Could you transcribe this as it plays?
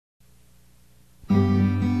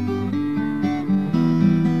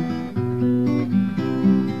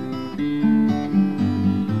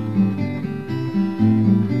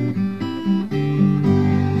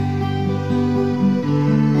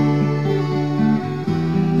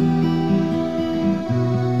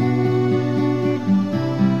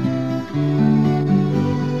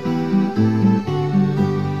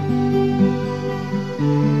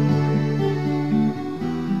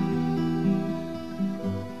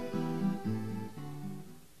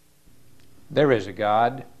There is a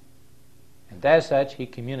God, and as such, He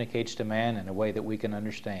communicates to man in a way that we can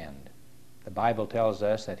understand. The Bible tells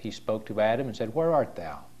us that He spoke to Adam and said, "Where art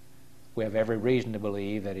thou?" We have every reason to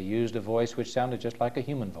believe that He used a voice which sounded just like a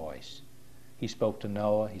human voice. He spoke to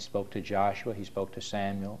Noah, He spoke to Joshua, He spoke to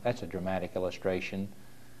Samuel. That's a dramatic illustration.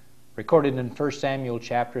 Recorded in 1 Samuel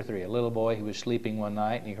chapter 3, a little boy who was sleeping one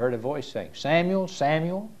night and he heard a voice saying, "Samuel,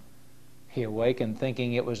 Samuel." He awakened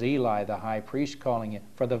thinking it was Eli, the high priest, calling him,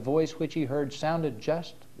 for the voice which he heard sounded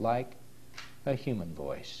just like a human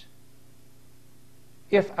voice.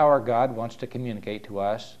 If our God wants to communicate to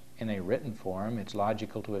us in a written form, it's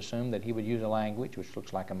logical to assume that He would use a language which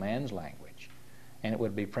looks like a man's language. And it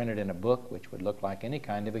would be printed in a book which would look like any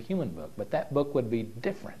kind of a human book. But that book would be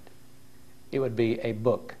different. It would be a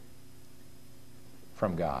book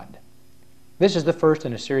from God. This is the first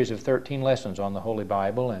in a series of 13 lessons on the Holy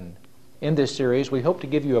Bible, and in this series we hope to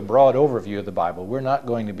give you a broad overview of the Bible. We're not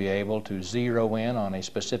going to be able to zero in on a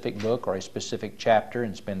specific book or a specific chapter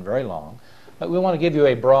and spend very long, but we want to give you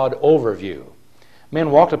a broad overview.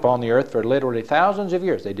 Men walked upon the earth for literally thousands of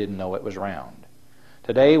years. They didn't know it was round.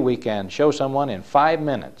 Today we can show someone in 5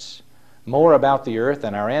 minutes more about the earth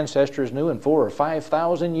than our ancestors knew in 4,000 or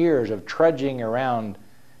 5,000 years of trudging around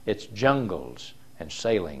its jungles and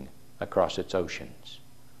sailing across its oceans.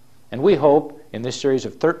 And we hope in this series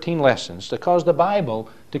of 13 lessons to cause the Bible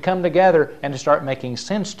to come together and to start making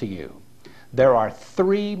sense to you. There are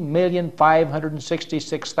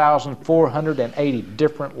 3,566,480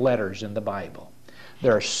 different letters in the Bible.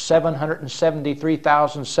 There are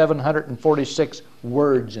 773,746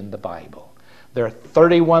 words in the Bible. There are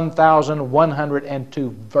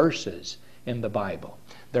 31,102 verses in the Bible.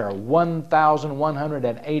 There are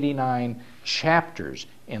 1,189 chapters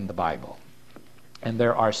in the Bible. And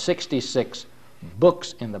there are 66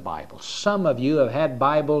 books in the Bible. Some of you have had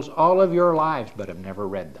Bibles all of your lives but have never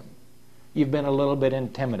read them. You've been a little bit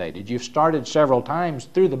intimidated. You've started several times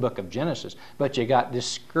through the book of Genesis, but you got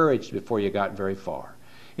discouraged before you got very far.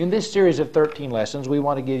 In this series of 13 lessons, we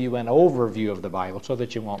want to give you an overview of the Bible so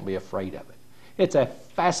that you won't be afraid of it. It's a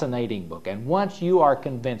fascinating book, and once you are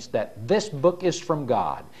convinced that this book is from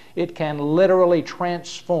God, it can literally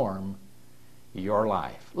transform your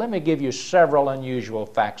life. Let me give you several unusual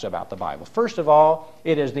facts about the Bible. First of all,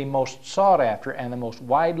 it is the most sought after and the most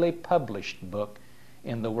widely published book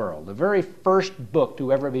in the world. The very first book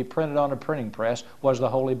to ever be printed on a printing press was the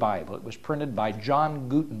Holy Bible. It was printed by John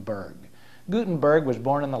Gutenberg. Gutenberg was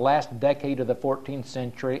born in the last decade of the 14th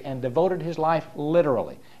century and devoted his life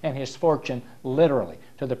literally and his fortune literally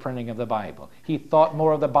to the printing of the Bible. He thought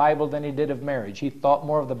more of the Bible than he did of marriage. He thought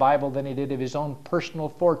more of the Bible than he did of his own personal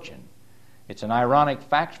fortune. It's an ironic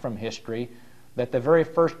fact from history that the very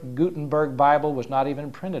first Gutenberg Bible was not even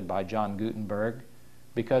printed by John Gutenberg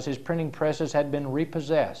because his printing presses had been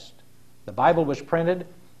repossessed. The Bible was printed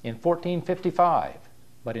in 1455,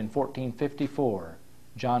 but in 1454,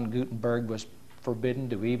 John Gutenberg was forbidden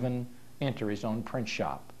to even enter his own print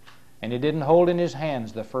shop. And he didn't hold in his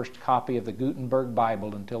hands the first copy of the Gutenberg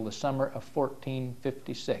Bible until the summer of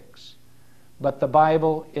 1456. But the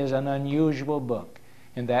Bible is an unusual book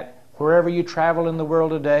in that wherever you travel in the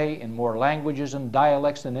world today, in more languages and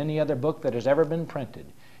dialects than any other book that has ever been printed,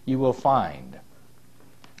 you will find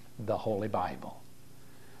the Holy Bible.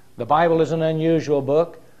 The Bible is an unusual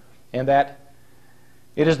book in that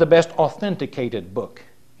it is the best authenticated book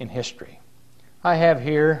in history. I have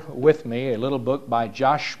here with me a little book by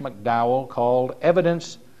Josh McDowell called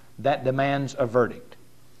Evidence That Demands a Verdict.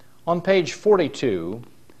 On page 42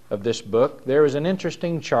 of this book, there is an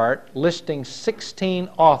interesting chart listing 16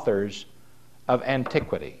 authors of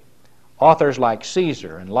antiquity. Authors like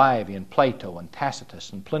Caesar and Livy and Plato and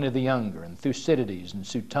Tacitus and Pliny the Younger and Thucydides and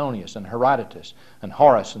Suetonius and Herodotus and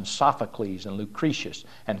Horace and Sophocles and Lucretius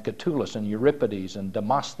and Catullus and Euripides and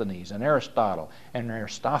Demosthenes and Aristotle and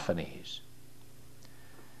Aristophanes.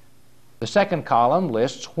 The second column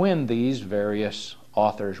lists when these various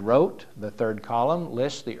authors wrote. The third column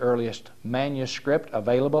lists the earliest manuscript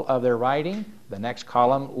available of their writing. The next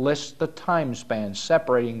column lists the time span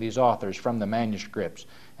separating these authors from the manuscripts.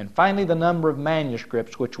 And finally, the number of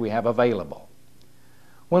manuscripts which we have available.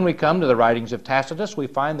 When we come to the writings of Tacitus, we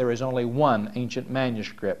find there is only one ancient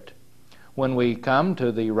manuscript. When we come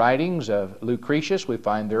to the writings of Lucretius, we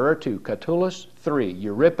find there are 2. Catullus, 3.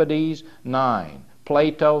 Euripides, 9.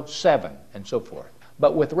 Plato, 7, and so forth.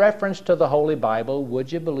 But with reference to the Holy Bible,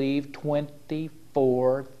 would you believe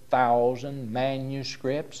 24,000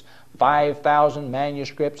 manuscripts, 5,000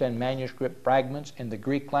 manuscripts and manuscript fragments in the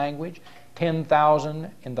Greek language, 10,000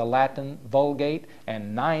 in the Latin Vulgate,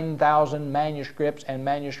 and 9,000 manuscripts and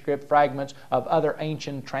manuscript fragments of other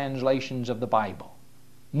ancient translations of the Bible?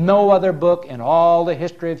 No other book in all the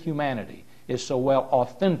history of humanity is so well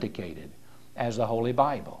authenticated as the Holy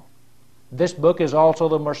Bible. This book is also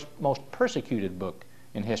the most persecuted book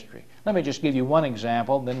in history. Let me just give you one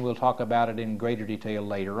example, then we'll talk about it in greater detail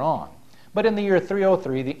later on. But in the year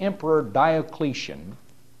 303, the Emperor Diocletian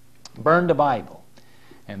burned the Bible,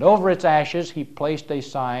 and over its ashes he placed a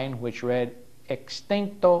sign which read,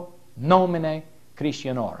 Extincto nomine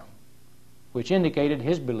Christianorum, which indicated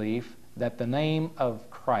his belief that the name of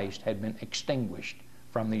Christ had been extinguished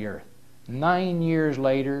from the earth. 9 years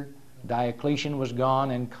later, Diocletian was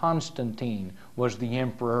gone, and Constantine was the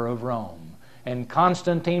emperor of Rome. And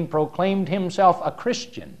Constantine proclaimed himself a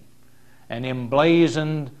Christian and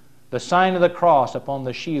emblazoned the sign of the cross upon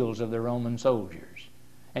the shields of the Roman soldiers.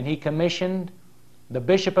 And he commissioned the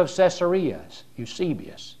bishop of Caesarea,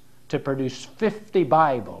 Eusebius, to produce 50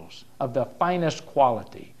 Bibles of the finest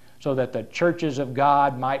quality so that the churches of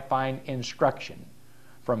God might find instruction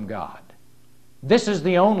from God. This is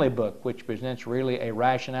the only book which presents really a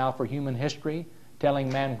rationale for human history,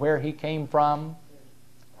 telling man where he came from,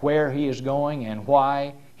 where he is going, and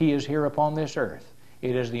why he is here upon this earth.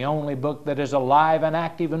 It is the only book that is alive and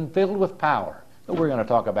active and filled with power. But we're going to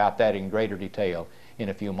talk about that in greater detail in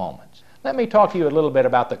a few moments. Let me talk to you a little bit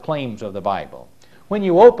about the claims of the Bible. When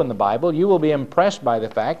you open the Bible, you will be impressed by the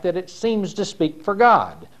fact that it seems to speak for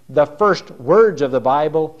God. The first words of the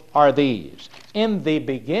Bible are these: in the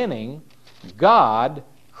beginning, God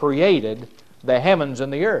created the heavens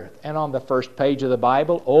and the earth. And on the first page of the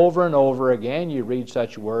Bible, over and over again, you read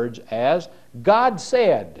such words as, God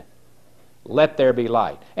said, let there be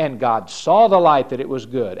light. And God saw the light that it was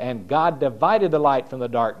good. And God divided the light from the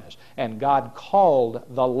darkness. And God called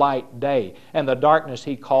the light day. And the darkness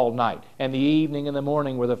he called night. And the evening and the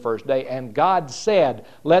morning were the first day. And God said,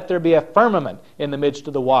 let there be a firmament in the midst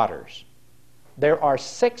of the waters. There are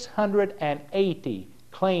 680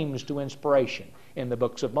 claims to inspiration in the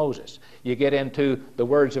books of Moses. You get into the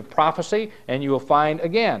words of prophecy, and you will find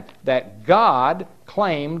again that God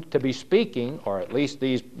claimed to be speaking, or at least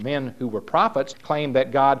these men who were prophets claimed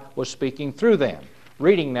that God was speaking through them.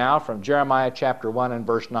 Reading now from Jeremiah chapter 1 and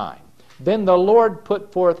verse 9. Then the Lord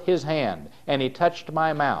put forth his hand, and he touched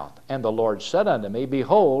my mouth. And the Lord said unto me,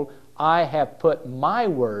 Behold, I have put my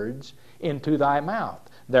words into thy mouth.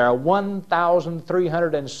 There are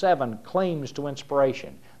 1,307 claims to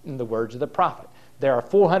inspiration in the words of the prophet. There are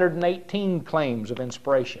 418 claims of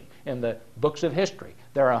inspiration in the books of history.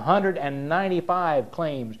 There are 195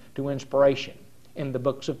 claims to inspiration in the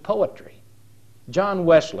books of poetry. John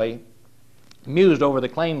Wesley mused over the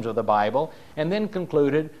claims of the Bible and then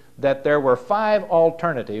concluded that there were 5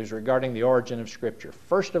 alternatives regarding the origin of Scripture.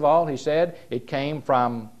 First of all, he said, it came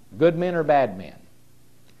from good men or bad men.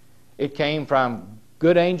 It came from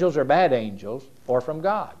good angels or bad angels, or from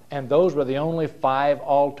God. And those were the only 5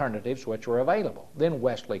 alternatives which were available. Then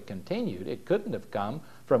Wesley continued, it couldn't have come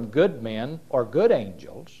from good men or good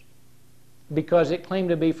angels because it claimed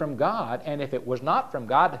to be from God, and if it was not from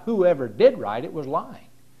God, whoever did write it was lying.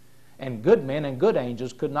 And good men and good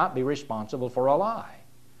angels could not be responsible for a lie.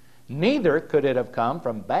 Neither could it have come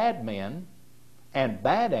from bad men and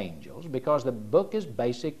bad angels, because the book is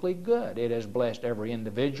basically good. It has blessed every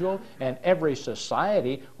individual and every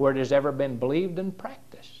society where it has ever been believed and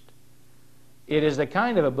practiced. It is the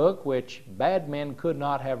kind of a book which bad men could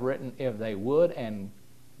not have written if they would, and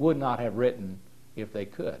would not have written if they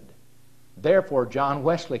could. Therefore, John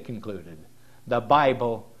Wesley concluded, the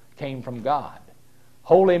Bible came from God.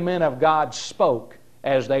 Holy men of God spoke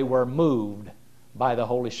as they were moved by the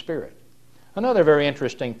Holy Spirit. Another very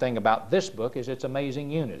interesting thing about this book is its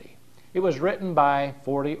amazing unity. It was written by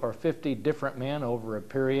 40 or 50 different men over a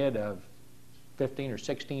period of 15 or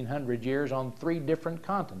 1600 years on 3 different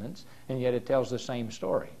continents, and yet it tells the same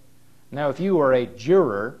story. Now, if you were a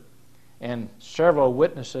juror and several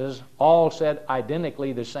witnesses all said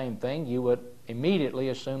identically the same thing, you would immediately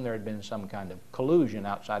assume there had been some kind of collusion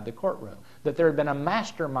outside the courtroom, that there had been a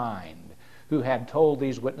mastermind who had told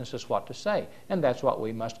these witnesses what to say. And that's what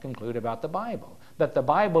we must conclude about the Bible, that the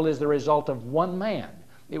Bible is the result of one man.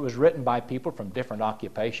 It was written by people from different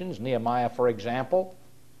occupations. Nehemiah, for example,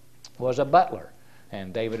 was a butler,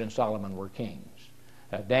 and David and Solomon were kings.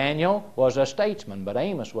 Daniel was a statesman, but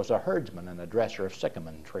Amos was a herdsman and a dresser of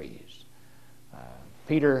sycamore trees.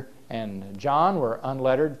 Peter and John were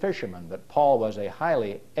unlettered fishermen, but Paul was a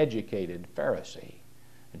highly educated Pharisee.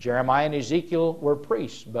 Jeremiah and Ezekiel were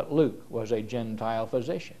priests, but Luke was a Gentile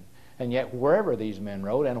physician. And yet wherever these men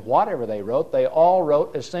wrote and whatever they all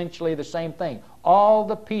wrote essentially the same thing. All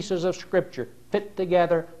the pieces of Scripture fit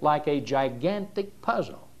together like a gigantic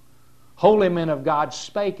puzzle. Holy men of God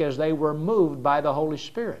spake as they were moved by the Holy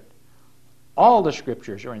Spirit. All the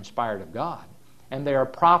Scriptures are inspired of God, and they are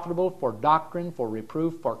profitable for doctrine, for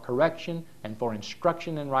reproof, for correction, and for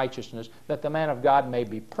instruction in righteousness, that the man of God may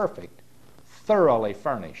be perfect, thoroughly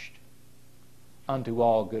furnished unto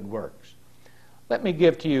all good works. Let me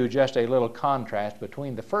give to you just a little contrast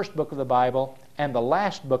between the first book of the Bible and the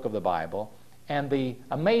last book of the Bible, and the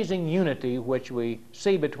amazing unity which we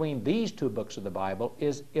see between these two books of the Bible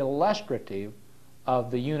is illustrative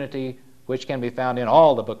of the unity which can be found in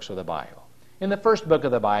all the books of the Bible. In the first book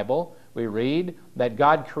of the Bible, we read that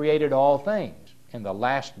God created all things. In the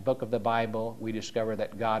last book of the Bible, we discover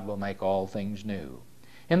that God will make all things new.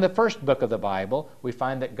 In the first book of the Bible, we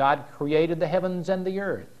find that God created the heavens and the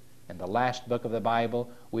earth. In the last book of the Bible,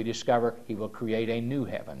 we discover He will create a new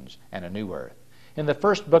heavens and a new earth. In the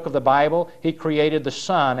first book of the Bible, He created the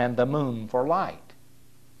sun and the moon for light.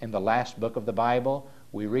 In the last book of the Bible,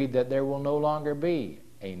 we read that there will no longer be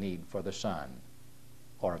a need for the sun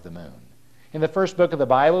or the moon. In the first book of the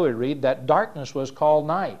Bible, we read that darkness was called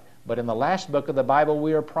night. But in the last book of the Bible,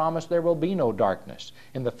 we are promised there will be no darkness.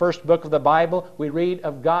 In the first book of the Bible, we read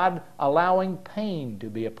of God allowing pain to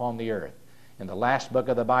be upon the earth. In the last book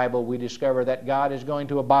of the Bible, we discover that God is going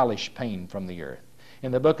to abolish pain from the earth.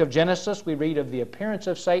 In the book of Genesis, we read of the appearance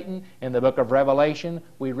of Satan. In the book of Revelation,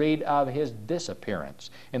 we read of his disappearance.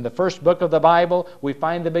 In the first book of the Bible, we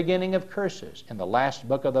find the beginning of curses. In the last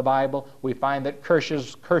book of the Bible, we find that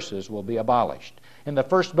curses will be abolished. In the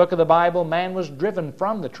first book of the Bible, man was driven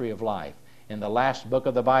from the tree of life. In the last book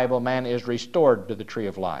of the Bible, man is restored to the tree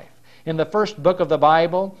of life. In the first book of the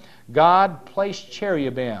Bible, God placed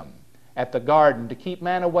cherubim at the garden to keep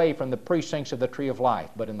man away from the precincts of the tree of life.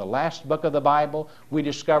 But in the last book of the Bible, we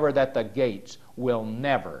discover that the gates will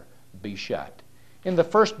never be shut. In the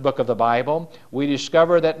first book of the Bible, we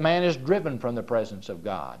discover that man is driven from the presence of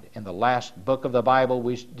God. In the last book of the Bible,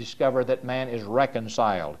 we discover that man is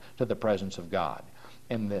reconciled to the presence of God.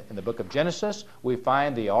 In the book of Genesis, we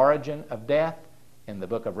find the origin of death. In the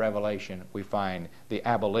book of Revelation, we find the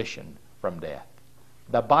abolition from death.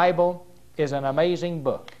 The Bible is an amazing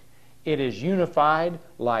book. It is unified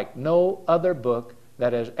like no other book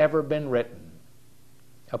that has ever been written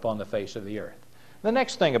upon the face of the earth. The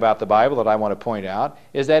next thing about the Bible that I want to point out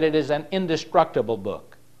is that it is an indestructible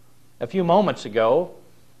book. A few moments ago,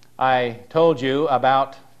 I told you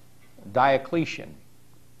about Diocletian.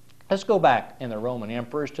 Let's go back in the Roman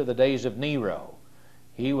emperors to the days of Nero.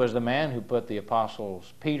 He was the man who put the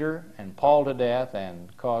apostles Peter and Paul to death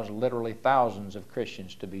and caused literally thousands of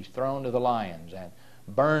Christians to be thrown to the lions and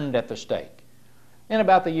burned at the stake. In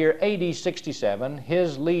about the year AD 67,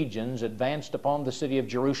 his legions advanced upon the city of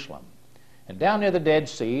Jerusalem. And down near the Dead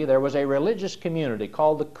Sea, there was a religious community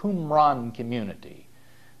called the Qumran community.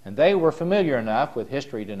 And they were familiar enough with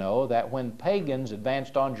history to know that when pagans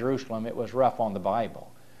advanced on Jerusalem, it was rough on the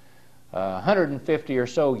Bible. 150 or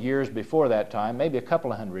so years before that time, maybe a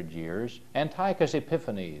couple of hundred years, Antiochus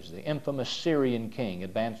Epiphanes, the infamous Syrian king,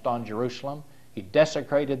 advanced on Jerusalem. He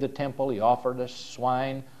desecrated the temple, he offered a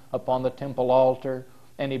swine upon the temple altar,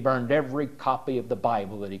 and he burned every copy of the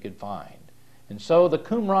Bible that he could find. And so the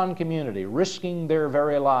Qumran community, risking their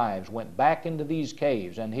very lives, went back into these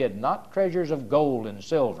caves and hid not treasures of gold and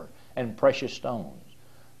silver and precious stones,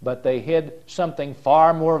 but they hid something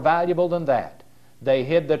far more valuable than that. They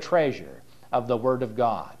hid the treasure of the Word of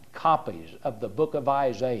God, copies of the book of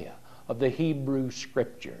Isaiah, of the Hebrew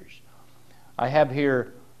Scriptures. I have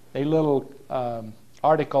here a little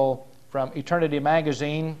article from Eternity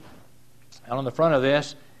Magazine, and on the front of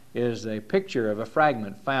this is a picture of a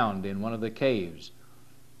fragment found in one of the caves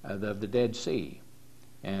of the Dead Sea.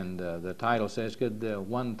 And the title says, "Could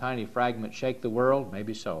one tiny fragment shake the world?"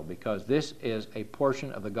 Maybe so, because this is a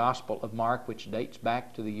portion of the Gospel of Mark which dates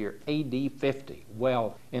back to the year AD 50,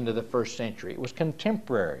 well into the first century. It was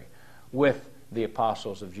contemporary with the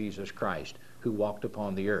apostles of Jesus Christ who walked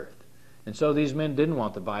upon the earth. And so these men didn't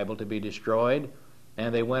want the Bible to be destroyed,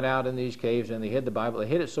 and they went out in these caves and they hid the Bible. They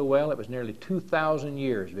hid it so well it was nearly 2,000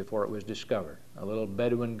 years before it was discovered. A little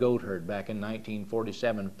Bedouin goat herd back in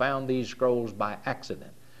 1947 found these scrolls by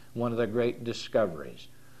accident, one of the great discoveries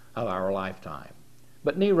of our lifetime.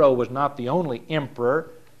 But Nero was not the only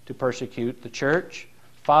emperor to persecute the church.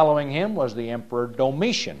 Following him was the Emperor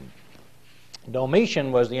Domitian.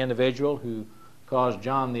 Domitian was the individual who caused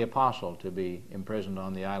John the Apostle to be imprisoned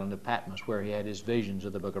on the island of Patmos, where he had his visions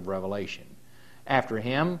of the book of Revelation. After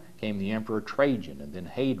him came the Emperor Trajan, and then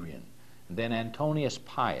Hadrian, and then Antonius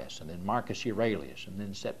Pius, and then Marcus Aurelius, and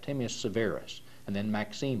then Septimius Severus, and then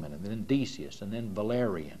Maximin, and then Decius, and then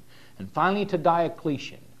Valerian, and finally to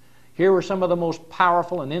Diocletian. Here were some of the most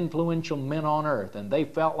powerful and influential men on earth, and they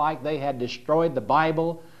felt like they had destroyed the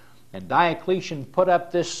Bible, And Diocletian put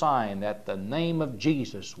up this sign that the name of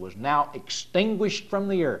Jesus was now extinguished from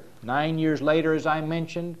the earth. 9 years later, as I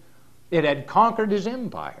mentioned, it had conquered his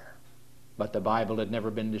empire. But the Bible had never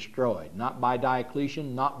been destroyed. Not by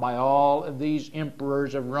Diocletian, not by all of these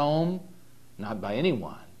emperors of Rome, not by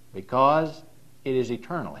anyone, because it is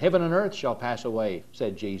eternal. Heaven and earth shall pass away,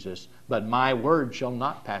 said Jesus, but my word shall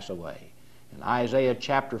not pass away. In Isaiah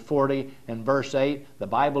chapter 40 and verse 8, the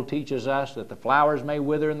Bible teaches us that the flowers may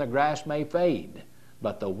wither and the grass may fade,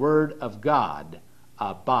 but the word of God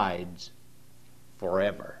abides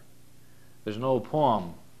forever. There's an old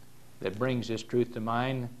poem that brings this truth to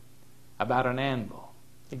mind about an anvil.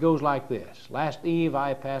 It goes like this. Last eve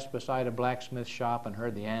I passed beside a blacksmith shop and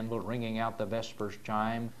heard the anvil ringing out the vespers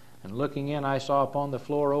chime, and looking in I saw upon the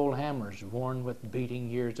floor old hammers worn with beating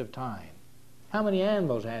years of time. How many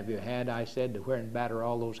anvils have you had, I said, to where and batter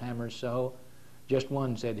all those hammers so? Just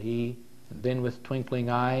one, said he, and then with twinkling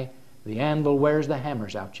eye, the anvil wears the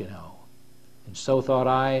hammers out, you know. And so thought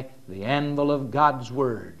I, the anvil of God's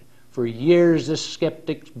word. For years the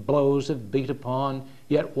skeptic's blows have beat upon,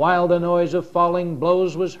 yet while the noise of falling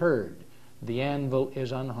blows was heard, the anvil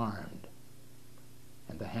is unharmed,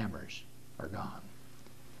 and the hammers are gone.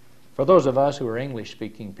 For those of us who are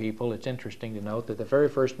English-speaking people, it's interesting to note that the very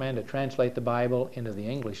first man to translate the Bible into the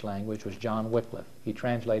English language was John Wycliffe. He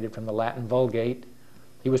translated from the Latin Vulgate.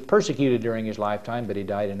 He was persecuted during his lifetime, but he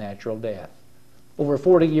died a natural death. Over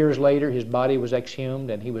 40 years later, his body was exhumed,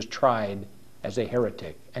 and he was tried as a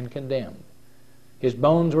heretic and condemned. His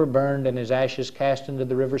bones were burned and his ashes cast into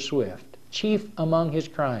the river Swift. Chief among his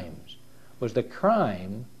crimes was the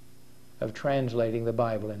crime of translating the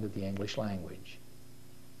Bible into the English language.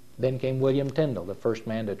 Then came William Tyndale, the first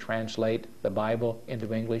man to translate the Bible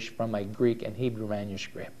into English from a Greek and Hebrew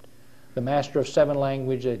manuscript. The master of 7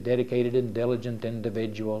 languages, a dedicated and diligent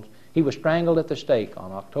individual. He was strangled at the stake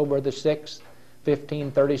on October the 6th,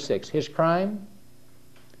 1536. His crime?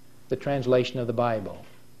 The translation of the Bible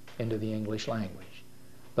into the English language.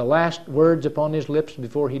 The last words upon his lips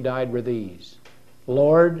before he died were these: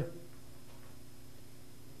 Lord,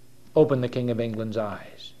 open the King of England's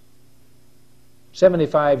eyes.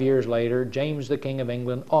 75 years later, James, the King of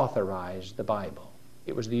England, authorized the Bible.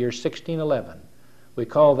 It was the year 1611. We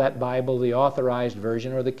call that Bible the Authorized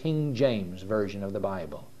Version, or the King James Version of the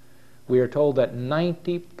Bible. We are told that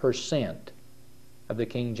 90% of the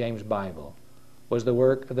King James Bible was the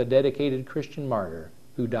work of the dedicated Christian martyr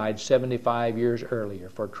who died 75 years earlier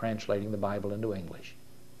for translating the Bible into English,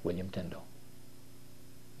 William Tyndale.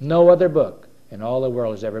 No other book in all the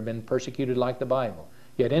world has ever been persecuted like the Bible.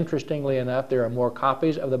 Yet, interestingly enough, there are more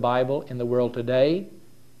copies of the Bible in the world today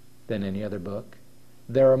than any other book.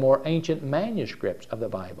 There are more ancient manuscripts of the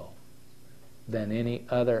Bible than any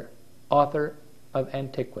other author of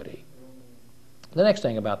antiquity. The next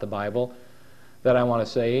thing about the Bible that I want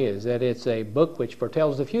to say is that it's a book which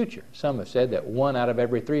foretells the future. Some have said that 1 out of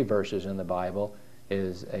every 3 verses in the Bible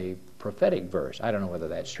is a prophetic verse. I don't know whether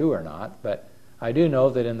that's true or not, but I do know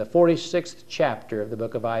that in the 46th chapter of the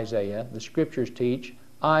book of Isaiah, the Scriptures teach,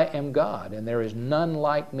 I am God, and there is none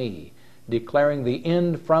like me, declaring the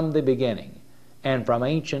end from the beginning, and from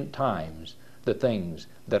ancient times the things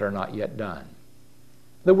that are not yet done.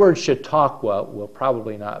 The word Chautauqua will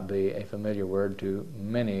probably not be a familiar word to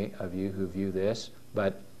many of you who view this,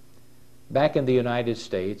 but back in the United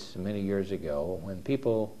States many years ago, when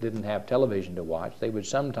people didn't have television to watch, they would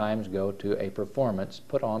sometimes go to a performance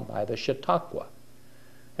put on by the Chautauqua.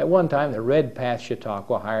 At one time, the Red Path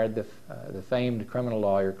Chautauqua hired the famed criminal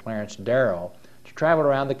lawyer Clarence Darrow to travel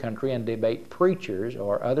around the country and debate preachers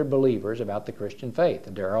or other believers about the Christian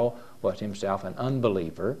faith. Darrow was himself an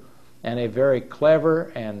unbeliever and a very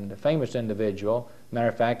clever and famous individual. Matter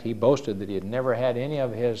of fact, he boasted that he had never had any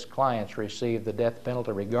of his clients receive the death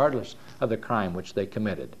penalty regardless of the crime which they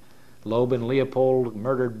committed. Loeb and Leopold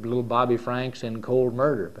murdered little Bobby Franks in cold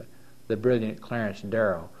murder, but the brilliant Clarence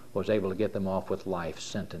Darrow was able to get them off with life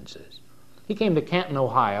sentences. He came to Canton,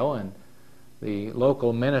 Ohio, and the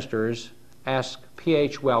local ministers asked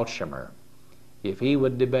P.H. Welsheimer if he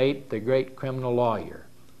would debate the great criminal lawyer.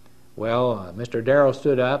 Well, Mr. Darrow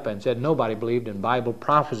stood up and said nobody believed in Bible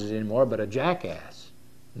prophecies anymore but a jackass,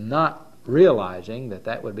 not realizing that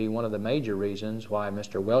that would be one of the major reasons why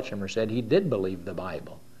Mr. Welsheimer said he did believe the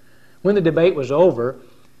Bible. When the debate was over,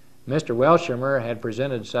 Mr. Welsheimer had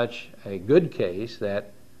presented such a good case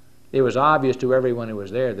that it was obvious to everyone who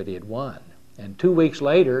was there that he had won. And 2 weeks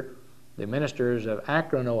later, the ministers of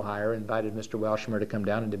Akron, Ohio, invited Mr. Welsheimer to come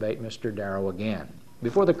down and debate Mr. Darrow again.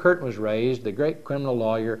 Before the curtain was raised, the great criminal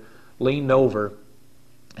lawyer leaned over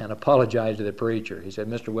and apologized to the preacher. He said,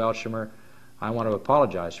 Mr. Welsheimer, I want to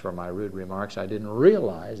apologize for my rude remarks. I didn't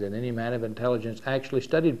realize that any man of intelligence actually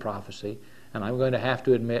studied prophecy, and I'm going to have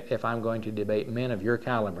to admit, if I'm going to debate men of your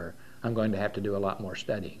caliber, I'm going to have to do a lot more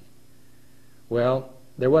studying. Well,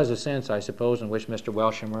 there was a sense, I suppose, in which Mr.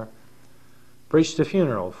 Welshamer preached the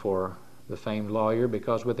funeral for the famed lawyer,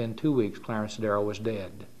 because within 2 weeks Clarence Darrow was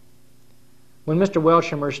dead. When Mr.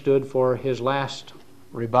 Welshamer stood for his last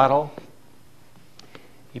rebuttal,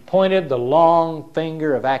 he pointed the long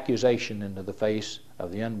finger of accusation into the face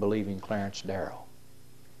of the unbelieving Clarence Darrow.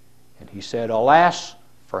 And he said, "Alas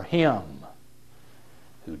for him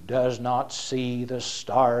who does not see the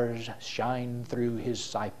stars shine through his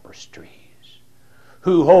cypress trees,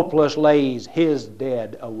 who hopeless lays his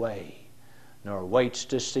dead away, nor waits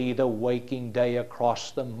to see the waking day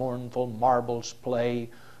across the mournful marbles play,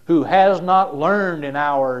 who has not learned in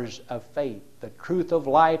hours of faith the truth of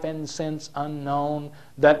life and sense unknown,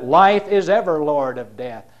 that life is ever Lord of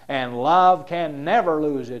death, and love can never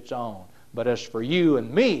lose its own. But as for you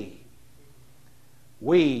and me,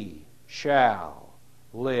 we shall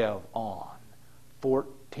live on."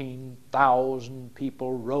 14,000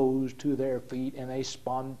 people rose to their feet in a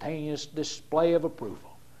spontaneous display of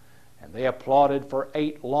approval, and they applauded for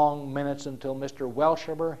 8 long minutes until Mr.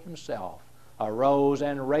 Welshamer himself arose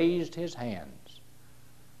and raised his hands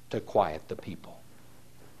to quiet the people.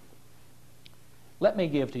 Let me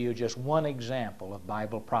give to you just one example of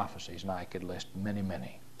Bible prophecies, and I could list many,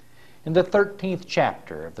 many. In the 13th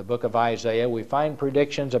chapter of the book of Isaiah, we find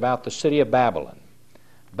predictions about the city of Babylon.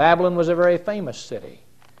 Babylon was a very famous city.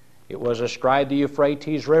 It was astride the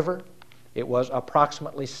Euphrates River. It was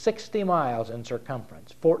approximately 60 miles in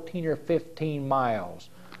circumference, 14 or 15 miles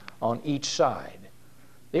on each side.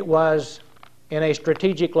 It was in a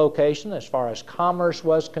strategic location as far as commerce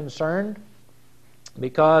was concerned,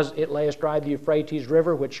 because it lay astride the Euphrates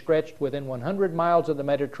River, which stretched within 100 miles of the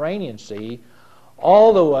Mediterranean Sea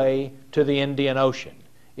all the way to the Indian Ocean.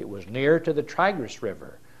 It was near to the Tigris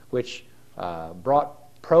River, which brought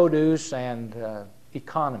produce and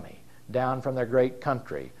economy down from their great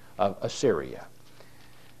country of Assyria.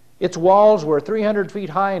 Its walls were 300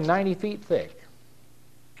 feet high and 90 feet thick,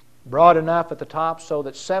 broad enough at the top so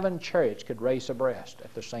that 7 chariots could race abreast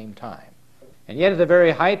at the same time. And yet at the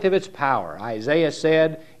very height of its power, Isaiah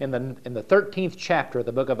said in the 13th chapter of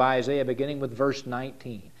the book of Isaiah, beginning with verse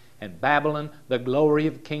 19, "And Babylon, the glory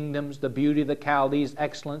of kingdoms, the beauty of the Chaldees'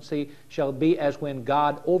 excellency, shall be as when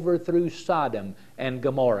God overthrew Sodom and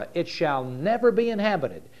Gomorrah. It shall never be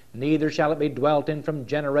inhabited, neither shall it be dwelt in from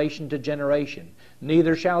generation to generation.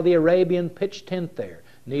 Neither shall the Arabian pitch tent there,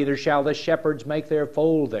 neither shall the shepherds make their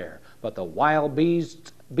fold there. But the wild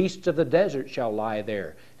beasts of the desert shall lie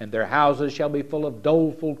there, and their houses shall be full of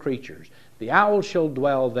doleful creatures. The owl shall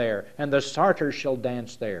dwell there, and the sarters shall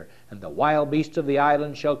dance there. And the wild beasts of the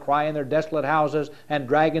islands shall cry in their desolate houses, and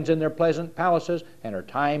dragons in their pleasant palaces. And her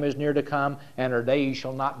time is near to come, and her days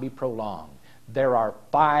shall not be prolonged." There are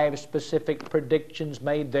 5 specific predictions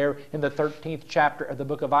made there in the 13th chapter of the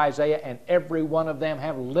book of Isaiah, and every one of them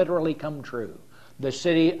have literally come true. The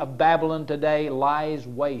city of Babylon today lies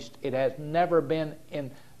waste. It has never been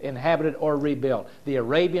inhabited or rebuilt. The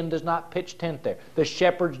Arabian does not pitch tent there. The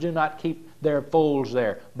shepherds do not keep their folds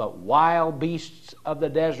there. But wild beasts of the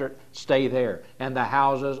desert stay there. And the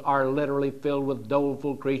houses are literally filled with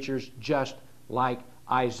doleful creatures, just like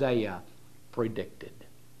Isaiah predicted.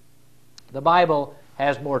 The Bible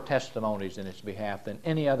has more testimonies in its behalf than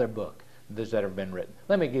any other book that have been written.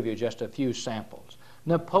 Let me give you just a few samples.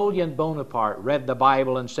 Napoleon Bonaparte read the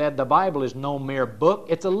Bible and said, "The Bible is no mere book,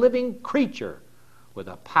 it's a living creature with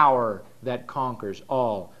a power that conquers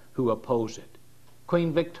all who oppose it."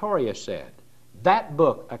 Queen Victoria said, "That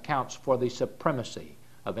book accounts for the supremacy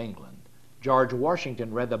of England." George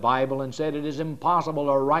Washington read the Bible and said, "It is impossible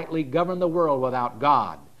to rightly govern the world without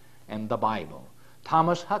God and the Bible."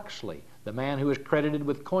 Thomas Huxley, the man who is credited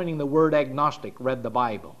with coining the word agnostic, read the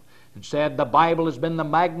Bible and said, "The Bible has been the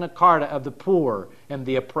Magna Carta of the poor and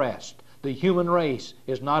the oppressed. The human race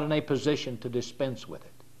is not in a position to dispense with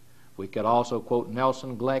it." We could also quote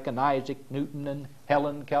Nelson Gleck and Isaac Newton and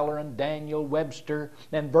Helen Keller and Daniel Webster,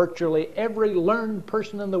 and virtually every learned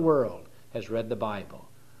person in the world has read the Bible.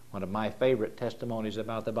 One of my favorite testimonies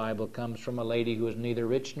about the Bible comes from a lady who is neither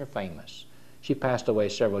rich nor famous. She passed away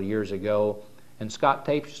several years ago, and scotch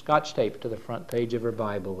taped to the front page of her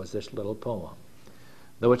Bible was this little poem.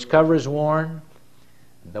 "Though its cover is worn,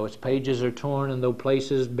 and though its pages are torn, and though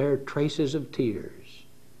places bear traces of tears,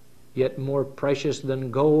 yet more precious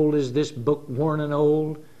than gold is this book worn and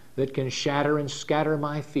old, that can shatter and scatter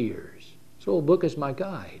my fears. This old book is my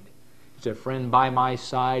guide. It's a friend by my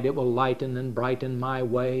side. It will lighten and brighten my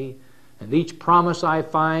way, And each promise I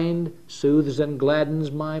find soothes and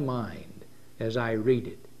gladdens my mind as I read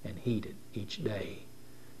it and heed it each day.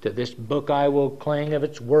 To this book I will cling, of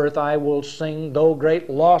its worth I will sing, though great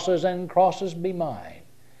losses and crosses be mine.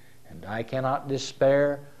 And I cannot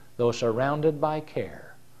despair, though surrounded by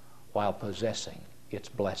care, while possessing its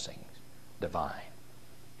blessings divine.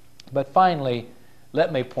 But finally,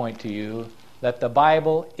 let me point to you that the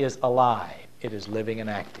Bible is alive. It is living and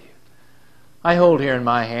active. I hold here in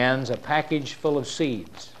my hands a package full of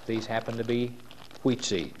seeds. These happen to be wheat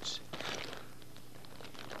seeds.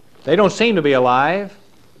 They don't seem to be alive.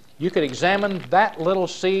 You could examine that little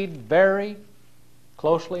seed very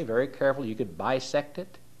closely, very carefully. You could bisect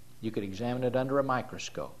it. You could examine it under a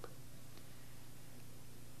microscope.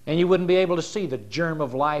 And you wouldn't be able to see the germ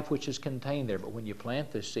of life which is contained there. But when you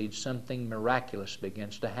plant this seed, something miraculous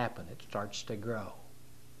begins to happen. It starts to grow.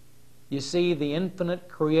 You see, the infinite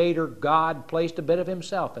Creator God placed a bit of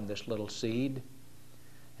Himself in this little seed.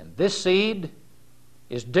 And this seed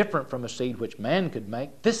is different from a seed which man could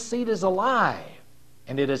make. This seed is alive,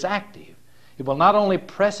 and it is active. It will not only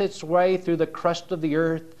press its way through the crust of the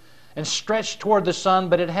earth and stretch toward the sun,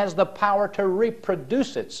 but it has the power to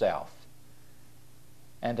reproduce itself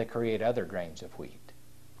and to create other grains of wheat.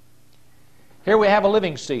 Here we have a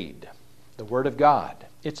living seed, the Word of God.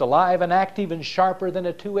 It's alive and active and sharper than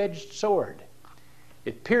a two-edged sword.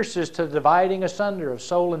 It pierces to the dividing asunder of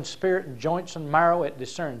soul and spirit and joints and marrow. It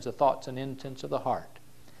discerns the thoughts and intents of the heart.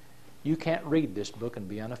 You can't read this book and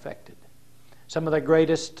be unaffected. Some of the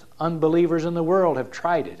greatest unbelievers in the world have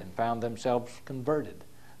tried it and found themselves converted.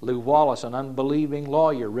 Lew Wallace, an unbelieving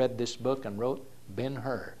lawyer, read this book and wrote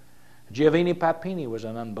Ben-Hur. Giovanni Papini was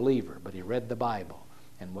an unbeliever, but he read the Bible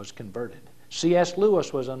and was converted. C.S.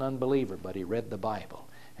 Lewis was an unbeliever, but he read the Bible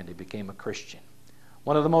and he became a Christian.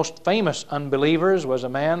 One of the most famous unbelievers was a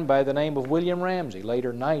man by the name of William Ramsay,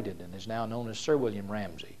 later knighted and is now known as Sir William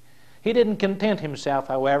Ramsay. He didn't content himself,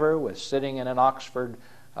 however, with sitting in an Oxford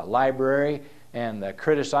library and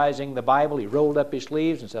criticizing the Bible. He rolled up his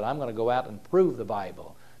sleeves and said, I'm going to go out and prove the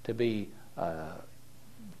Bible to be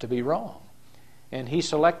wrong. And he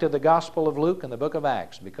selected the Gospel of Luke and the book of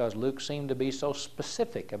Acts because Luke seemed to be so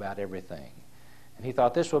specific about everything. And he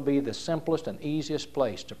thought this would be the simplest and easiest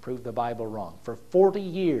place to prove the Bible wrong. For 40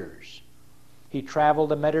 years, he traveled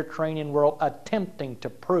the Mediterranean world attempting to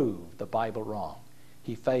prove the Bible wrong.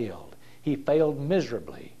 He failed. He failed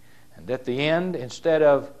miserably. And at the end, instead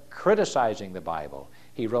of criticizing the Bible,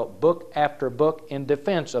 he wrote book after book in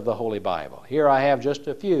defense of the Holy Bible. Here I have just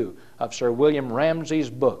a few of Sir William Ramsay's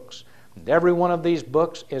books. And every one of these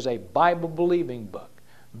books is a Bible-believing book,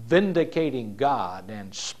 vindicating God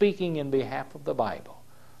and speaking in behalf of the Bible.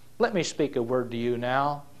 Let me speak a word to you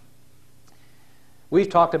now. We've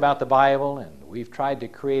talked about the Bible and we've tried to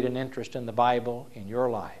create an interest in the Bible in your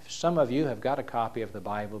life. Some of you have got a copy of the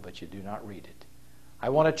Bible, but you do not read it. I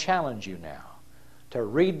want to challenge you now to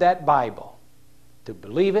read that Bible, to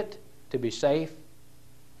believe it, to be safe,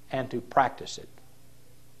 and to practice it,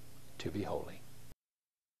 to be holy.